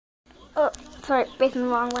Oh, sorry, facing the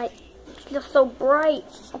wrong light. It's just so bright.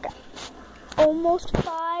 Okay. Almost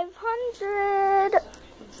 500.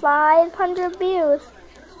 500 views.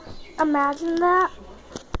 Imagine that.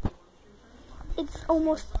 It's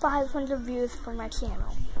almost 500 views for my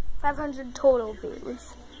channel. 500 total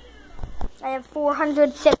views. I have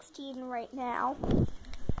 416 right now.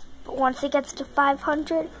 But once it gets to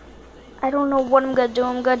 500, I don't know what I'm going to do.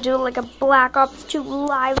 I'm going to do like a Black Ops 2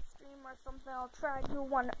 live stream or something. I'll try to do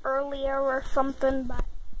one earlier or something, but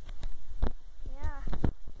yeah,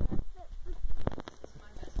 that's it.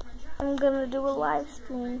 I'm going to do a live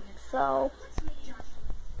stream, so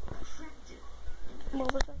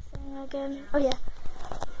what was I saying again? Oh yeah.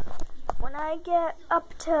 When I get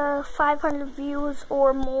up to 500 views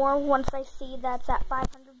or more, once I see that's at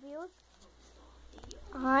 500 views,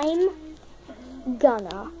 I'm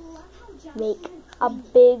gonna make a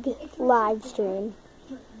big live stream.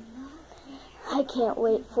 I can't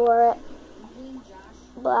wait for it.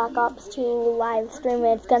 Black Ops 2 live stream.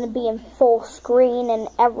 It's gonna be in full screen and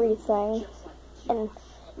everything. And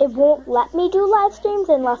it won't let me do live streams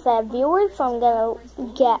unless I have viewers, so I'm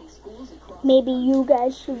gonna get, maybe you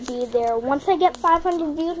guys should be there. Once I get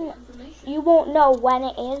 500 views, you won't know when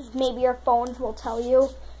it is. Maybe your phones will tell you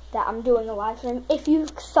that I'm doing a live stream. If you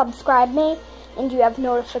subscribe me and you have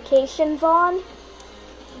notifications on,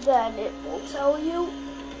 then it will tell you.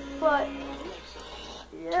 But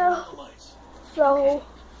yeah, so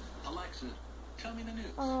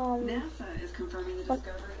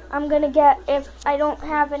I'm gonna get, if I don't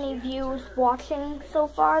have any views watching so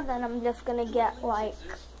far, then I'm just gonna get like,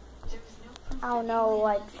 I don't know,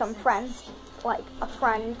 like some friends, like a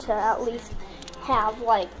friend to at least have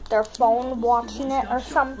like their phone watching it or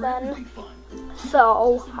something,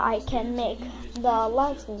 so I can make the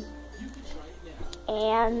live stream.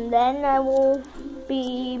 And then I will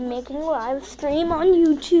be making a live stream on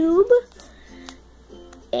YouTube,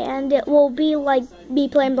 and it will be like me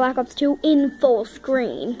playing Black Ops 2 in full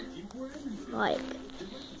screen. Like,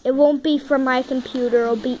 it won't be from my computer,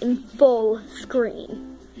 it'll be in full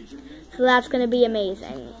screen. So that's going to be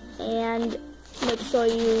amazing. And make sure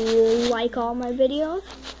you like all my videos,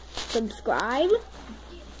 subscribe,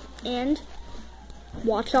 and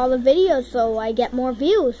watch all the videos so I get more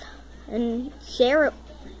views. And share it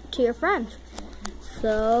to your friends.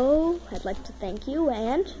 So, I'd like to thank you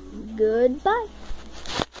and goodbye.